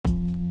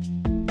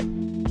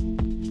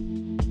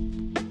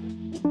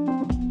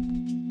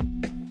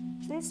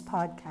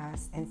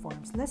podcast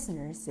informs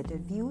listeners that the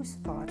views,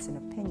 thoughts, and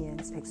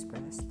opinions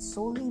expressed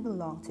solely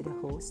belong to the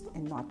host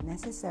and not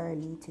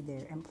necessarily to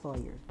their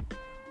employer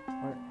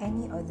or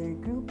any other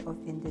group of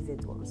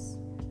individuals.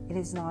 It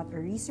is not a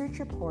research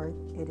report,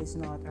 it is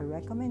not a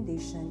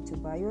recommendation to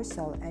buy or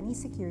sell any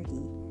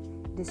security.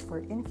 It is for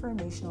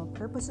informational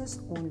purposes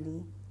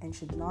only and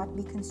should not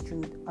be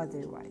construed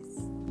otherwise.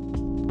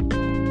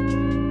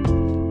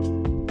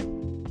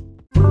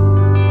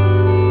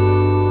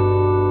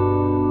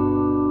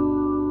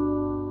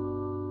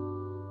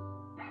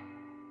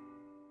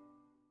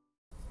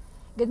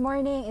 Good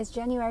morning, it's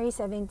January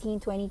 17,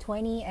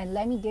 2020, and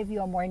let me give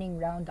you a morning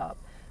roundup.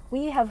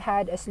 We have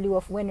had a slew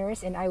of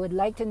winners and I would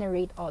like to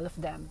narrate all of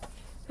them.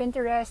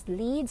 Pinterest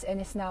leads and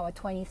is now at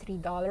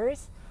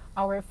 $23.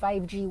 Our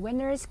 5G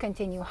winners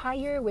continue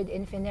higher with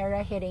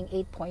Infinera hitting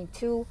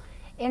 8.2,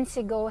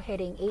 Inseego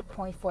hitting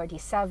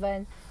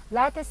 8.47,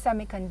 Lattice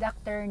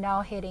Semiconductor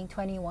now hitting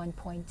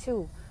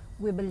 21.2.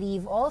 We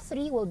believe all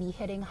three will be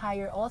hitting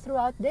higher all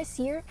throughout this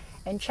year,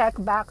 and check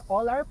back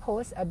all our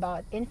posts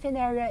about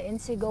Infinera,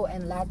 Inseego,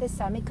 and Lattice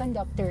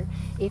Semiconductor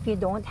if you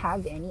don't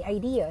have any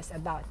ideas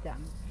about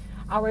them.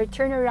 Our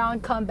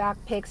turnaround comeback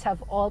picks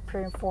have all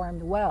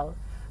performed well.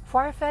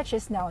 Farfetch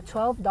is now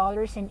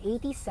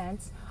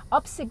 $12.80,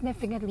 up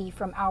significantly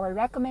from our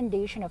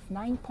recommendation of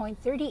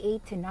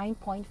 $9.38 to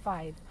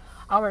 $9.5,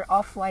 our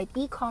off-white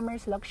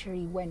e-commerce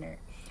luxury winner.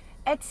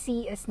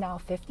 Etsy is now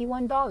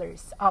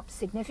 $51, up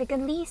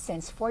significantly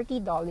since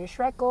 $40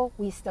 reco.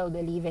 We still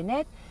believe in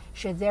it.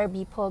 Should there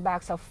be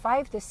pullbacks of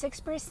 5 to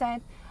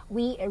 6%,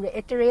 we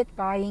reiterate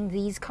buying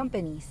these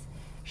companies.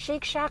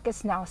 Shake Shack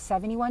is now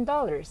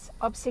 $71,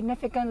 up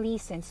significantly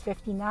since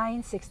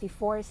 $59, $64,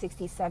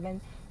 $67,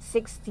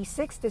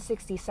 $66 to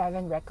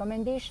 $67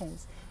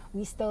 recommendations.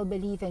 We still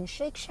believe in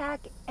Shake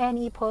Shack.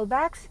 Any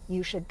pullbacks,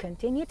 you should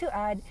continue to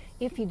add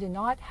if you do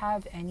not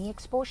have any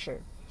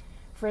exposure.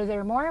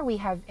 Furthermore, we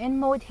have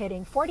InMode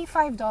hitting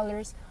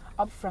 $45,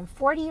 up from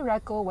 $40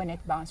 reco when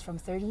it bounced from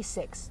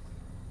 $36.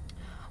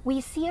 We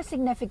see a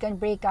significant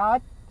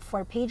breakout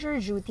for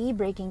PagerDuty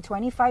breaking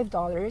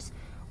 $25.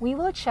 We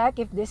will check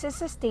if this is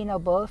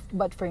sustainable,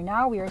 but for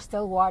now we are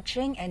still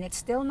watching and it's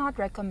still not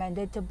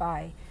recommended to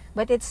buy.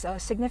 But it's a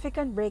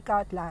significant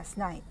breakout last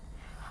night.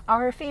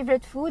 Our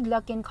favorite food,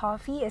 Luckin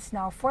Coffee, is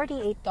now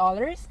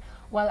 $48,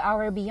 while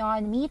our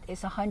Beyond Meat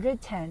is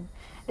 $110.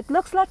 It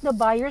looks like the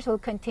buyers will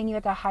continue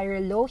at a higher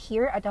low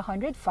here at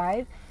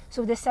 $105,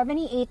 so the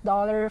 $78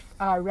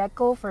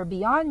 reco for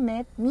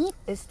Beyond Meat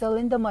is still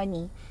in the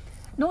money.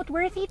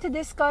 Noteworthy to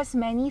discuss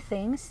many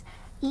things,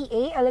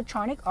 EA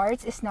Electronic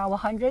Arts is now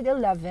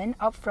 $111,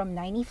 up from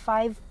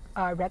 $95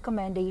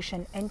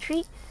 recommendation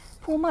entry.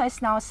 Puma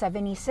is now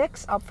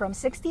 $76, up from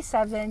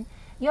 $67.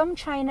 Yum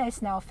China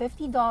is now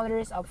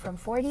 $50, up from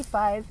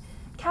 $45.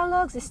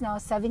 Kellogg's is now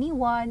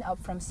 $71, up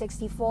from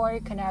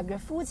 $64. Conagra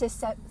Foods is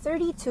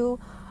 $32,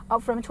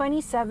 up from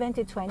 $27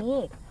 to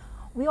 $28.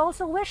 We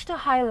also wish to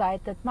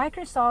highlight that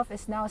Microsoft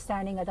is now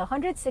standing at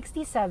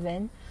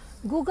 $167.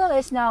 Google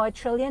is now a $1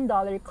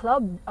 trillion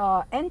club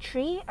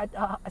entry at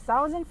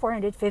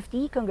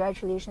 $1,450.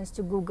 Congratulations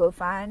to Google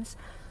fans.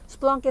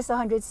 Splunk is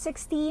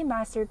 $160.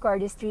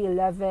 MasterCard is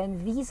 $311.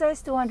 Visa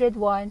is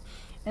 $201.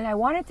 And I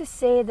wanted to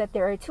say that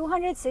there are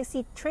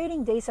 260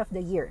 trading days of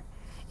the year.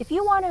 If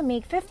you want to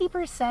make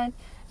 50%,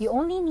 you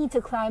only need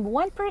to climb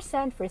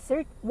 1% for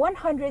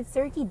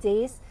 130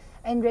 days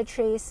and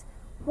retrace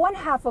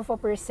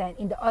 0.5%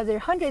 in the other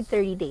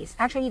 130 days.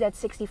 Actually,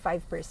 that's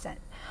 65%.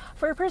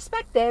 For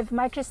perspective,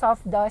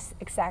 Microsoft does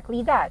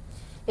exactly that.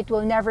 It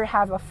will never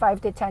have a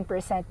 5 to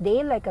 10%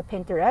 day like a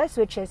Pinterest,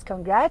 which is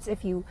congrats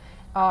if you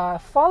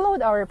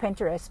followed our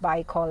Pinterest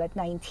buy call at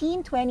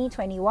 19, 20,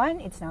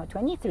 21. It's now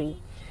 23.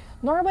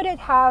 Nor would it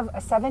have a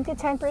 7 to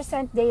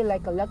 10% day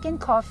like a Luckin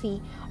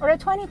Coffee or a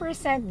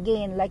 20%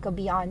 gain like a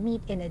Beyond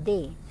Meat in a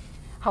day.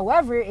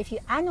 However, if you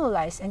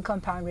annualize and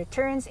compound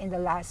returns in the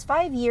last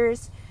 5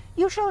 years,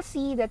 you shall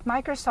see that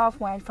Microsoft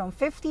went from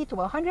 50 to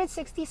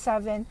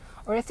 167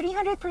 or a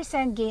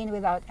 300% gain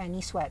without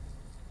any sweat.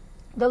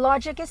 The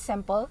logic is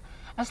simple.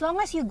 As long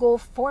as you go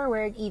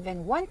forward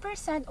even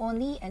 1%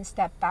 only and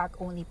step back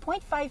only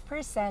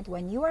 0.5%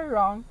 when you are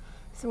wrong,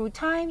 through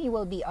time you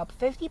will be up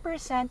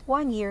 50%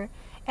 1 year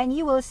and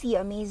you will see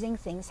amazing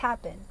things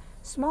happen.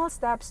 Small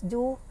steps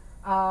do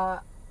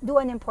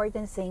an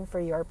important thing for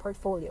your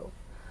portfolio.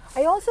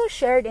 I also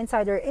shared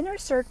inside our inner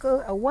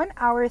circle a 1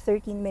 hour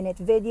 13-minute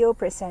video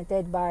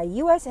presented by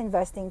U.S.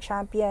 investing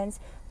champions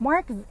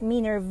Mark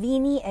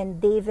Minervini and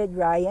David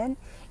Ryan.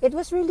 It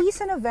was released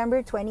in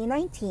November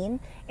 2019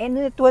 and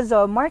it was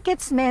a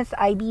MarketSmith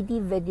IBD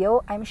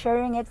video. I'm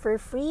sharing it for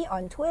free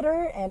on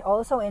Twitter and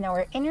also in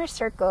our inner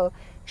circle.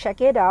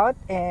 Check it out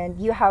and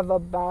you have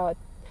about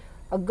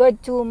a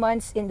good 2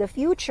 months in the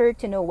future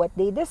to know what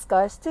they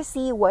discussed, to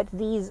see what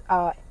these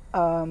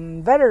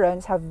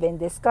veterans have been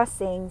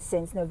discussing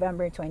since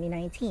November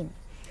 2019.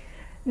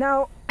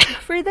 Now,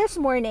 for this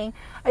morning,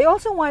 I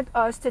also want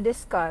us to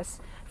discuss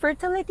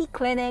fertility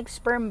clinics,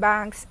 sperm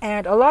banks,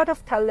 and a lot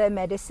of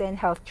telemedicine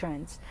health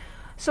trends.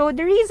 So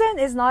the reason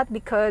is not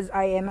because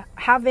I am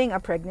having a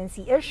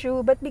pregnancy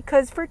issue, but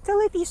because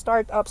fertility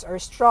startups are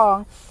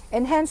strong,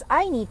 and hence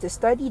I need to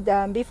study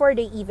them before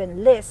they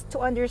even list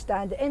to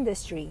understand the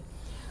industry.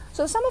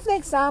 So some of the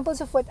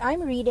examples of what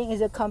I'm reading is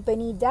a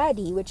company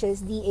Daddy, which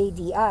is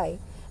DADI.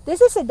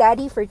 This is a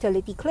daddy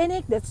fertility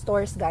clinic that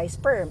stores guy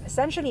sperm.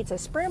 Essentially, it's a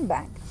sperm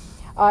bank.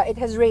 It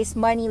has raised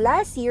money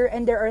last year,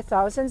 and there are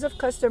thousands of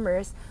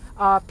customers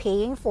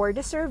paying for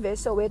the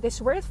service, so it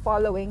is worth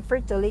following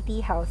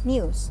fertility health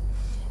news.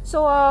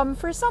 So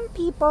for some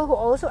people who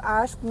also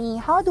ask me,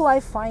 how do I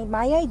find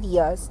my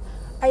ideas?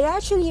 I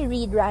actually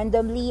read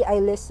randomly, I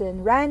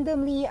listen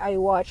randomly, I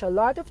watch a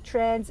lot of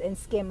trends and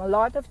skim a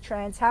lot of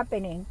trends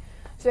happening.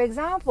 So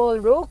example,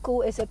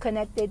 Roku is a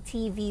connected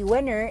TV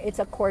winner. It's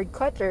a cord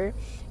cutter.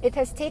 It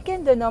has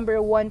taken the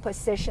 #1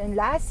 position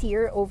last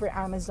year over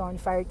Amazon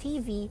Fire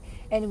TV,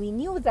 and we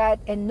knew that,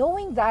 and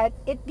knowing that,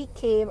 it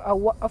became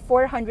a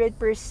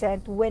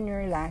 400%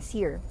 winner last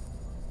year.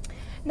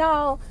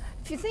 Now,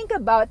 if you think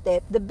about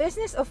it, the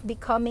business of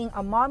becoming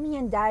a mommy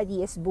and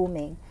daddy is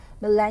booming.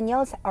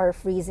 Millennials are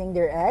freezing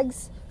their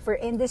eggs. For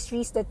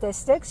industry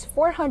statistics,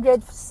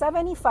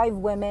 475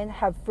 women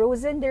have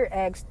frozen their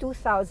eggs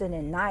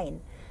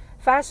 2009.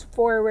 Fast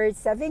forward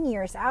 7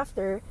 years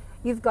after,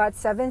 you've got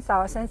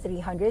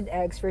 7,300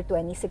 eggs for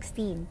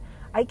 2016.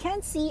 I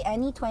can't see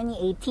any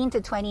 2018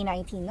 to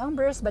 2019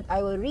 numbers, but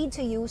I will read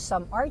to you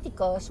some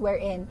articles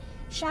wherein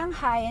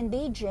Shanghai and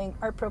Beijing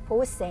are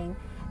proposing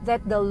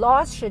that the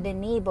laws should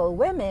enable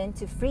women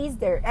to freeze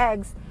their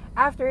eggs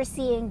after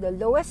seeing the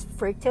lowest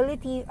birth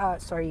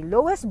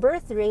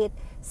rate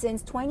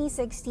since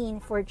 2016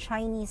 for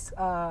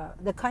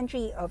the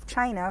country of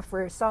China,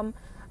 for some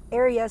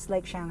areas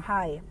like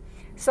Shanghai.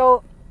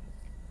 So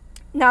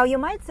now you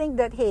might think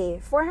that, hey,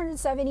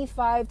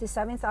 475 to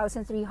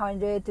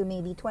 7,300 to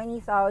maybe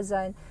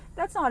 20,000,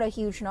 that's not a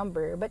huge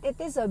number, but it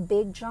is a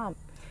big jump.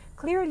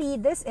 Clearly,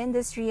 this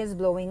industry is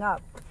blowing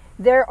up.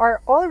 There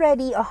are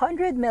already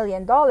 $100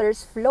 million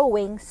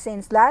flowing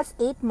since last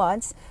 8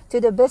 months to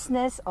the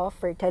business of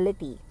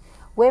fertility.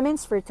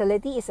 Women's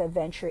fertility is a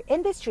venture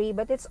industry,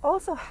 but it's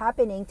also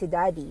happening to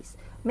daddies.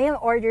 Mail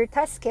order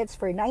test kits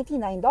for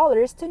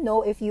 $99 to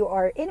know if you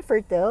are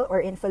infertile, or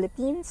in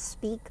Philippines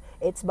speak,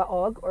 it's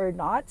baog or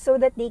not, so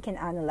that they can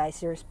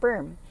analyze your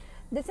sperm.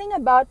 The thing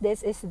about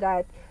this is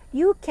that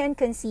you can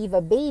conceive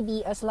a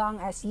baby as long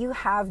as you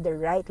have the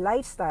right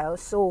lifestyle.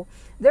 So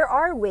there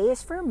are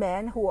ways for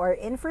men who are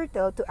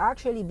infertile to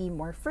actually be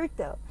more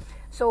fertile.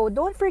 So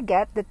don't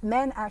forget that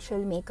men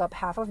actually make up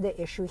half of the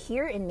issue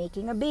here in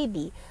making a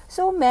baby.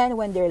 So men,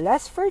 when they're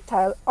less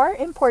fertile, are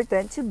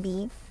important to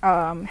be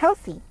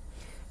healthy.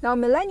 Now,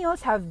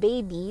 millennials have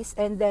babies,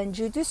 and then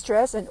due to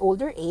stress and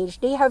older age,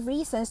 they have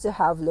reasons to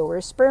have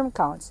lower sperm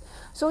counts.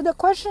 So the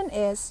question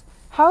is,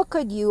 how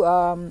could you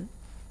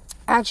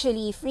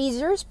actually freeze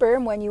your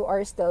sperm when you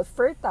are still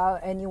fertile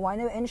and you want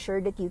to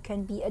ensure that you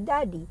can be a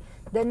daddy?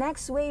 The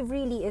next wave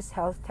really is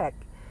health tech.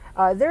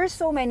 There are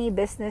so many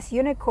business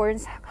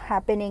unicorns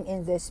happening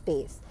in this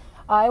space.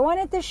 I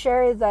wanted to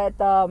share that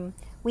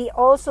we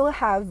also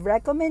have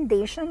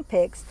recommendation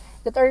picks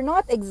that are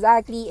not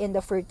exactly in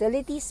the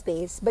fertility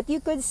space, but you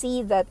could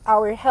see that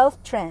our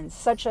health trends,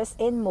 such as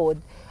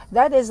InMode,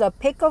 that is a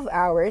pick of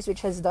ours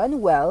which has done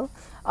well.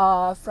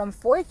 From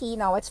 40,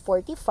 now it's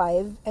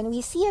 45, and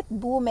we see it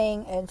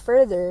booming and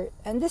further.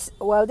 And this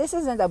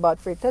isn't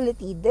about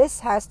fertility. This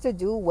has to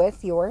do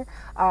with your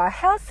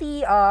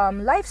healthy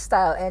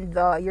lifestyle and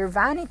your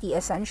vanity,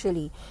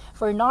 essentially.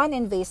 For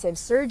non-invasive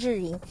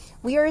surgery,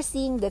 we are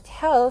seeing that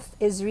health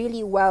is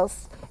really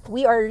wealth.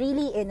 We are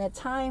really in a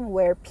time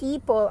where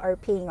people are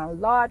paying a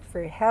lot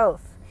for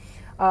health.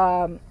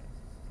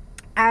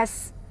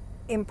 As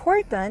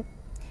important,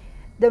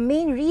 the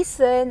main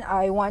reason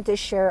I want to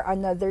share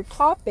another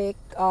topic,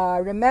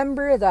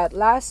 remember that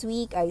last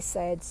week I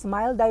said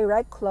Smile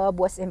Direct Club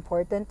was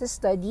important to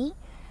study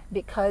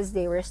because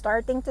they were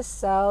starting to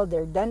sell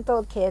their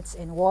dental kits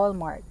in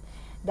Walmart.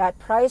 That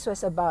price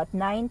was about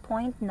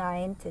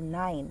 $9.9 to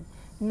 $9.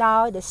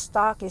 Now the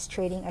stock is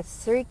trading at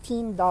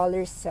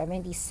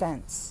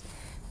 $13.70.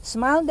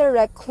 Smile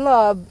Direct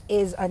Club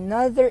is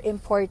another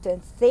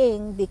important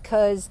thing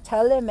because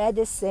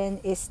telemedicine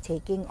is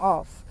taking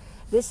off.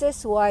 This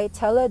is why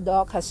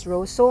Teladoc has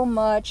rose so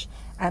much.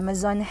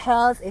 Amazon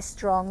Health is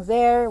strong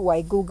there.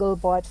 Why Google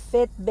bought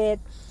Fitbit.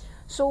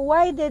 So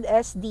why did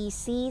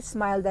SDC,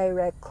 Smile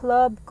Direct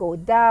Club, go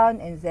down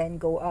and then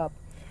go up?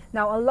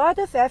 Now, a lot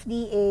of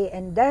FDA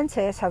and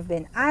dentists have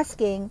been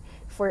asking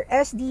for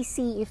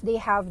SDC if they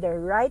have the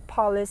right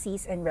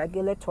policies and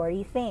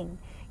regulatory thing.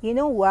 You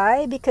know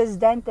why? Because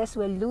dentists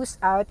will lose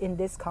out in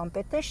this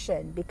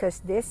competition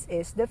because this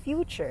is the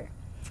future.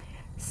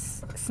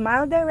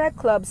 Smile Direct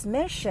Club's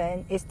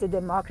mission is to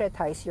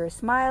democratize your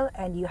smile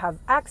and you have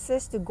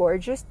access to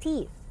gorgeous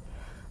teeth.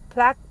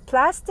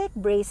 Plastic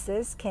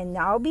braces can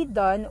now be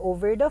done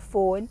over the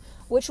phone,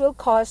 which will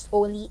cost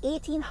only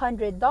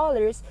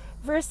 $1,800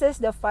 versus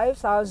the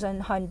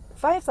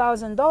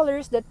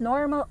 $5,000 that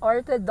normal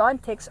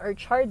orthodontics are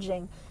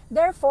charging.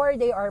 Therefore,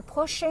 they are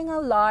pushing a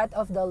lot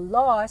of the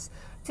laws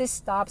to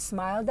stop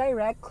Smile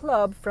Direct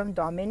Club from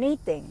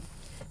dominating.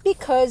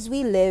 Because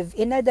we live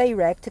in a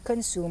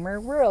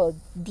direct-to-consumer world,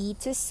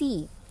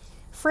 D2C.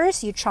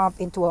 First, you chomp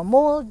into a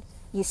mold,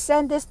 you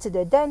send this to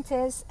the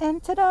dentist,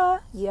 and ta-da!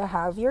 You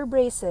have your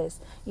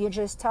braces. You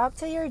just talk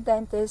to your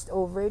dentist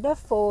over the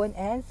phone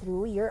and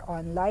through your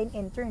online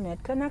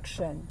internet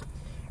connection.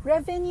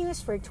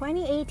 Revenues for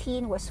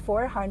 2018 was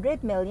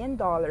 $400 million,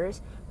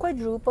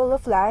 quadruple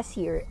of last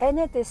year, and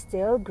it is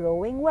still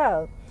growing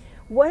well.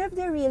 One of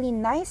the really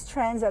nice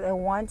trends that I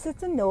wanted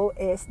to know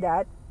is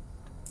that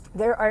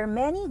there are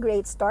many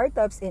great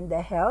startups in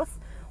the health,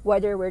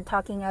 whether we're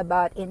talking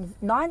about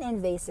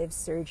non-invasive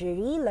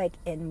surgery like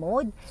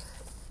InMode,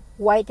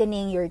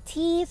 whitening your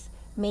teeth,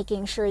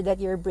 making sure that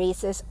your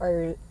braces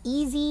are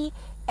easy,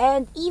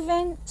 and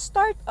even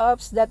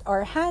startups that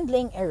are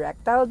handling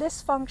erectile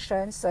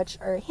dysfunction such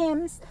as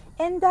Hims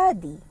and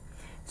Daddy.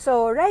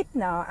 So right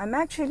now, I'm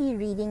actually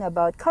reading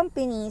about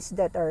companies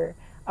that are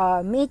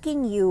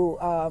making you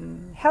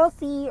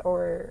healthy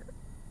or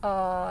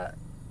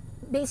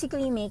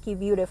basically make you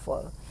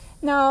beautiful.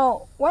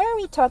 Now, why are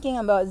we talking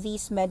about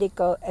these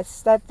medical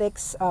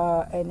aesthetics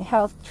and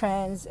health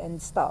trends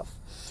and stuff?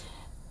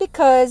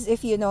 Because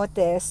if you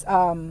notice,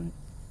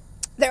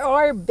 there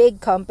are big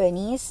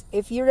companies.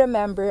 If you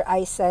remember,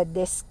 I said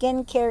this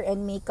skincare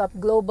and makeup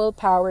global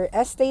power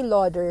Estee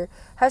Lauder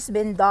has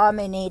been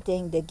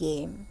dominating the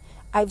game.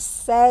 I've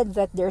said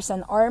that there's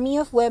an army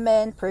of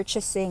women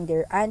purchasing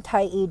their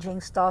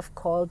anti-aging stuff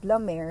called La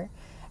Mer.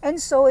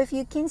 And so if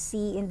you can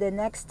see, in the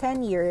next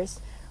 10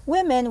 years,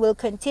 women will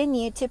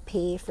continue to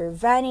pay for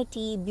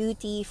vanity,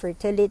 beauty,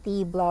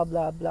 fertility, blah,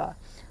 blah, blah.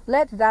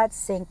 Let that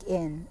sink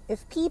in.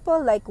 If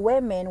people like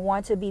women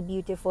want to be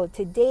beautiful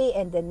today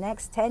and the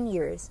next 10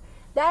 years,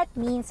 that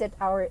means that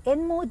our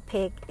InMode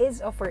pick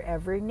is a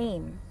forever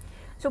name.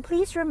 So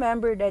please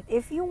remember that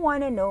if you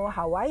want to know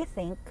how I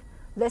think,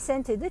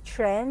 listen to the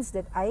trends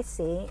that I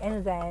say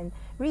and then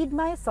read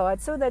my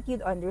thoughts so that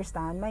you'd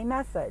understand my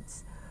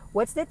methods.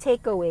 What's the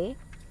takeaway?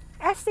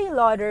 Estee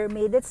Lauder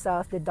made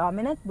itself the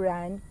dominant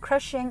brand,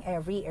 crushing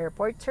every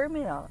airport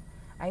terminal.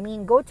 I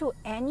mean, go to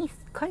any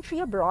country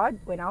abroad.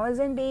 When I was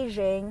in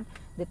Beijing,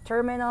 the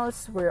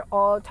terminals were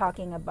all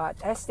talking about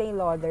Estee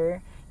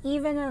Lauder.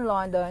 Even in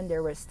London,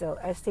 there was still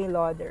Estee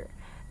Lauder.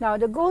 Now,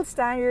 the gold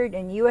standard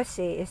in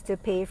USA is to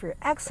pay for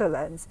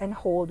excellence and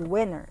hold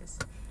winners.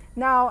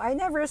 Now, I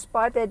never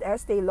spotted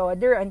Estee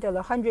Lauder until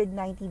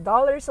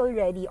 $190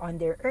 already on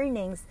their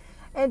earnings,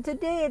 and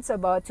today it's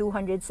about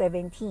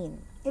 $217.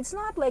 It's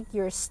not like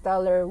your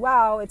stellar,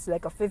 wow, it's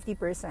like a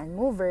 50%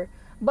 mover,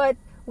 but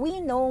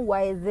we know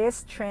why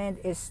this trend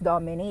is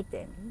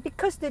dominating.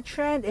 Because the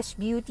trend is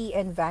beauty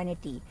and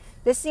vanity.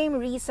 The same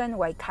reason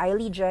why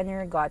Kylie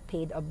Jenner got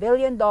paid $1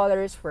 billion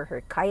for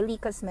her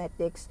Kylie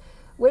Cosmetics,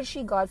 which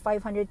she got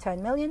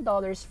 $510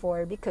 million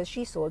for because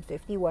she sold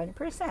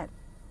 51%.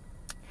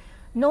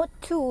 Note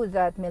too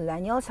that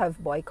millennials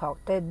have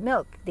boycotted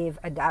milk. They've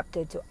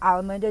adapted to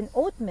almond and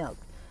oat milk.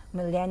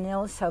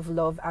 Millennials have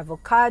loved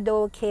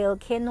avocado, kale,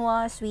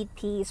 quinoa, sweet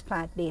peas,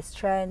 plant-based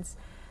trends.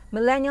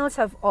 Millennials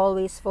have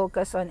always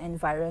focused on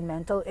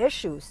environmental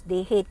issues.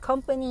 They hate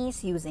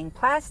companies using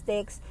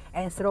plastics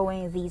and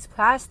throwing these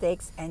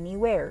plastics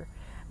anywhere.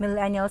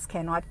 Millennials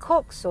cannot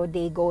cook, so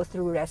they go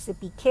through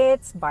recipe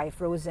kits, buy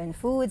frozen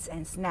foods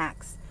and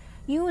snacks.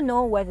 You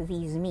know what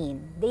these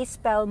mean. They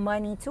spell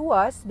money to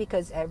us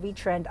because every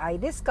trend I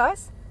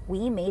discuss,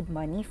 we made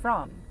money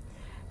from.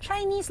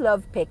 Chinese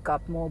love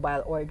pickup,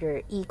 mobile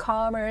order,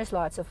 e-commerce,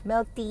 lots of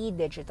milk tea,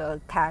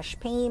 digital cash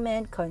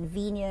payment,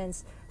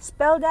 convenience.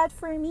 Spell that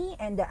for me,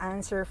 and the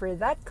answer for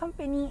that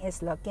company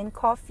is Luckin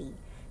Coffee.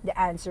 The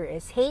answer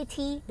is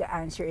Haiti. The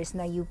answer is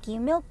Nayuki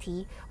Milk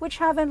Tea, which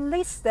haven't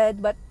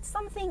listed, but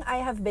something I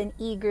have been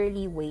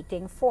eagerly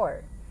waiting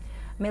for.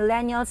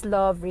 Millennials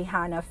love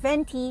Rihanna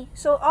Fenty,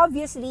 so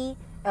obviously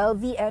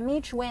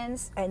LVMH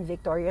wins, and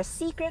Victoria's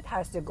Secret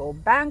has to go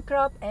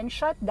bankrupt and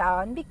shut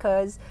down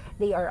because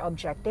they are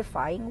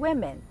objectifying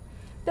women.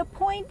 The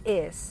point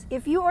is,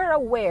 if you are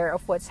aware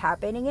of what's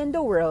happening in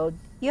the world,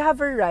 you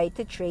have a right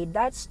to trade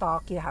that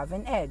stock. You have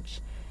an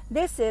edge.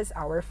 This is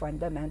our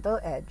fundamental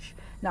edge.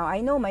 Now, I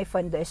know my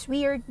funda is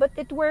weird, but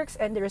it works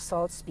and the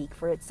results speak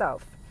for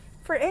itself.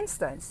 For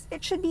instance,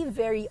 it should be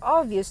very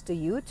obvious to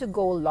you to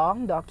go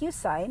long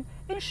DocuSign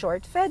and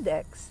short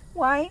FedEx.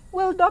 Why?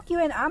 Well,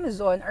 Docu and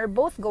Amazon are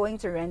both going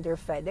to render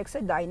FedEx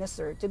a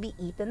dinosaur to be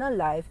eaten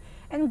alive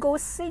and go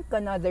sink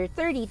another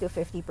 30 to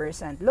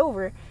 50%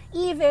 lower,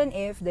 even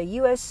if the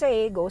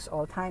USA goes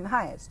all-time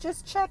highs.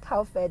 Just check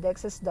how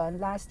FedEx has done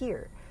last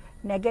year.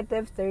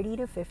 Negative 30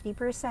 to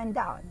 50%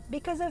 down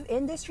because of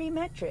industry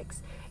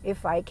metrics.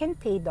 If I can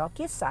pay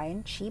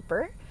DocuSign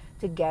cheaper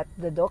to get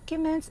the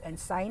documents and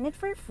sign it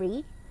for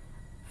free,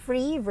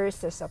 free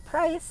versus a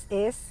price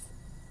is,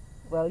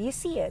 well, you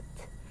see it.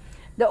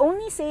 The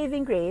only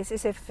saving grace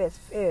is if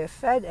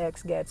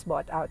FedEx gets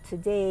bought out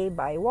today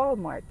by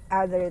Walmart.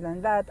 Other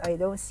than that, I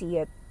don't see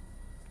it.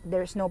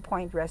 There's no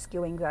point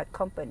rescuing that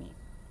company.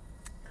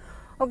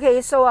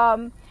 Okay,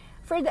 so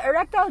For the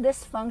erectile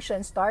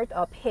dysfunction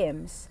startup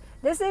HIMSS,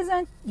 this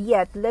isn't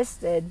yet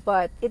listed,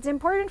 but it's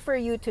important for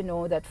you to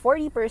know that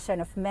 40%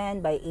 of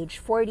men by age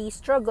 40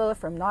 struggle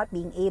from not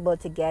being able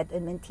to get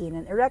and maintain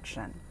an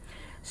erection.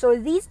 So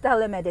these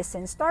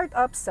telemedicine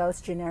startups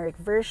sells generic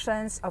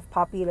versions of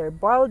popular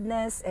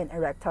baldness and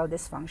erectile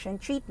dysfunction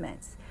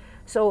treatments.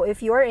 So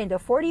if you're in the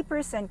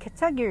 40%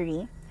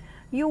 category,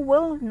 you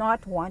will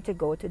not want to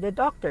go to the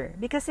doctor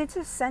because it's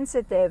a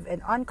sensitive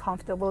and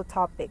uncomfortable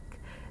topic.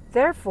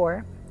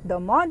 Therefore, the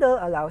model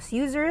allows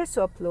users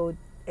to upload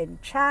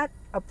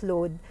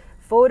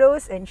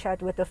photos and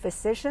chat with a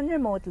physician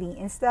remotely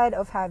instead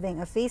of having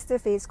a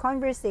face-to-face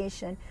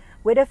conversation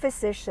with a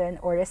physician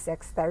or a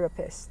sex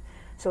therapist.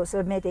 So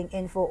submitting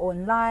info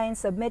online,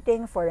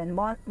 submitting for a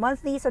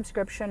monthly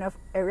subscription of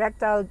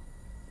erectile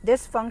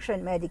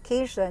dysfunction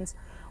medications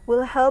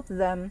will help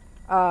them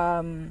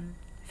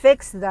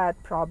fix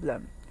that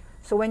problem.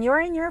 So when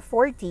you're in your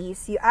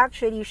 40s, you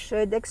actually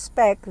should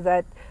expect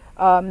that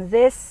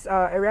this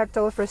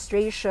erectile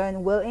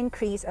frustration will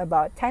increase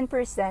about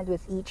 10%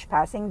 with each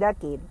passing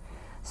decade.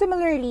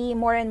 Similarly,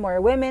 more and more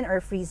women are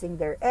freezing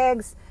their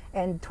eggs,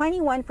 and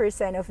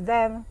 21% of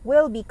them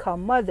will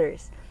become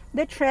mothers.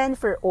 The trend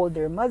for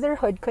older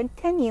motherhood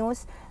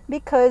continues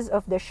because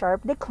of the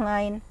sharp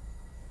decline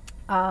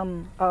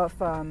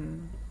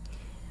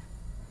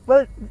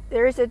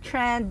there's a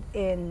trend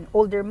in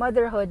older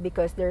motherhood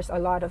because there's a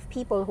lot of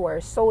people who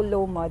are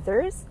solo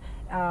mothers,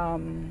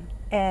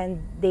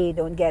 and they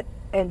don't get,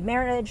 and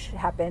marriage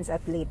happens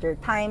at later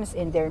times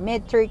in their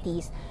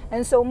mid-30s.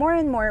 And so more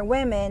and more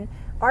women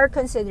are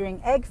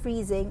considering egg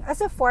freezing as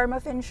a form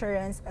of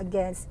insurance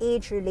against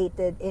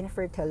age-related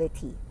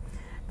infertility.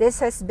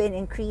 This has been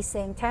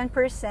increasing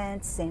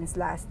 10% since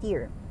last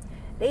year.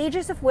 The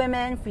ages of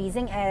women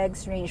freezing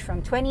eggs range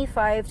from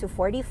 25 to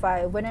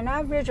 45 with an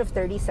average of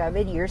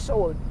 37 years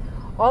old.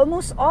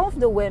 Almost all of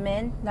the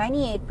women,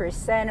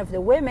 98% of the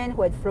women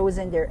who had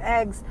frozen their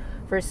eggs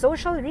for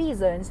social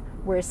reasons,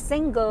 were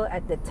single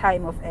at the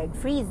time of egg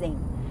freezing.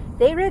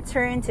 They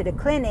returned to the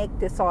clinic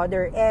to thaw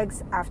their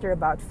eggs after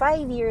about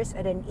 5 years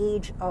at an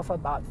age of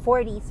about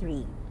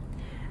 43.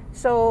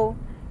 So,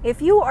 if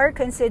you are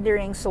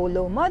considering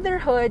solo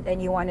motherhood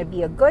and you want to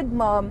be a good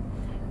mom,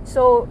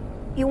 so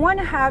you want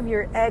to have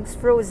your eggs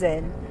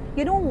frozen,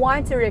 you don't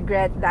want to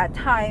regret that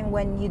time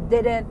when you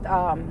didn't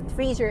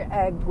freeze your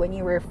egg when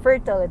you were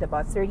fertile at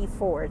about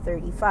 34,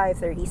 35,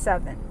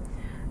 37.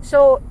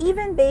 So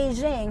even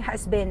Beijing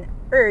has been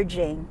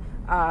urging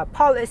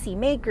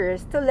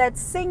policymakers to let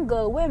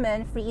single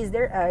women freeze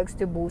their eggs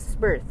to boost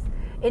birth.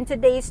 In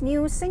today's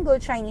news, single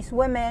Chinese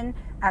women,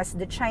 as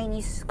the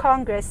Chinese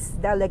Congress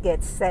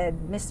delegate said,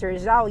 Mr.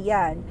 Zhao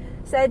Yan,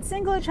 said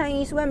single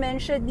Chinese women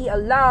should be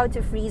allowed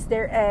to freeze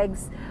their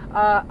eggs,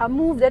 a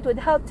move that would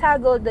help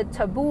tackle the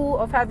taboo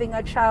of having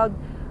a child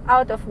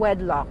out of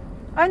wedlock.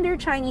 Under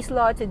Chinese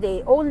law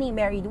today, only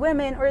married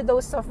women or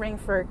those suffering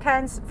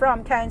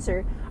from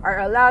cancer are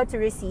allowed to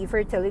receive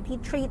fertility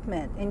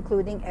treatment,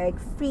 including egg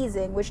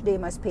freezing, which they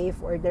must pay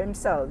for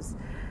themselves.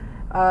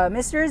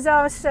 Mr.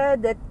 Zhao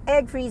said that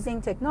egg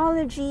freezing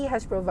technology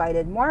has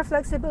provided more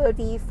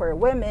flexibility for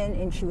women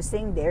in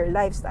choosing their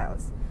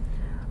lifestyles.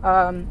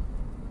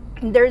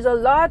 There's a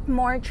lot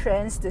more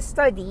trends to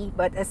study,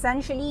 but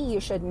essentially you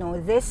should know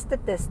this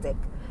statistic.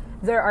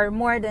 There are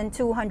more than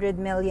 200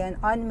 million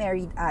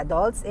unmarried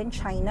adults in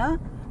China,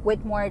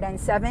 with more than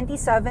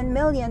 77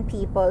 million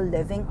people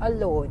living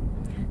alone.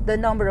 The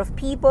number of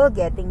people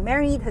getting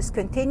married has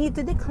continued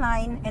to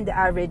decline, and the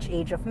average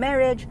age of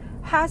marriage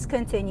has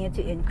continued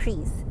to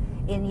increase.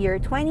 In year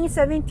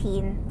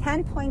 2017,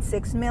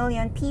 10.6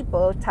 million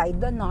people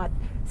tied the knot,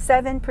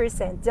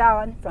 7%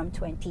 down from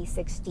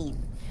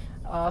 2016.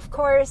 Of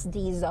course,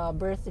 these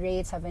birth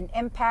rates have an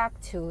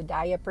impact to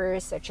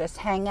diapers such as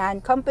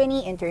Hainan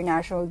Company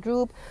International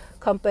Group,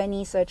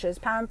 companies such as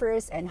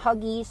Pampers and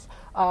Huggies,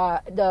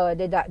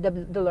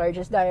 the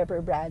largest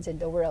diaper brands in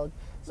the world.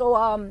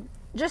 So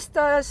just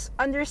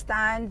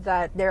understand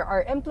that there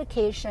are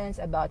implications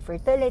about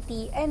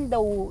fertility, and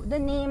the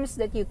names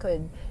that you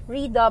could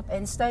read up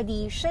and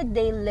study should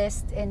they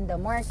list in the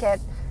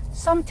market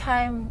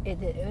sometime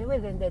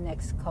within the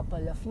next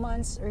couple of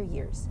months or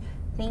years.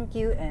 Thank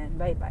you and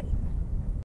bye-bye.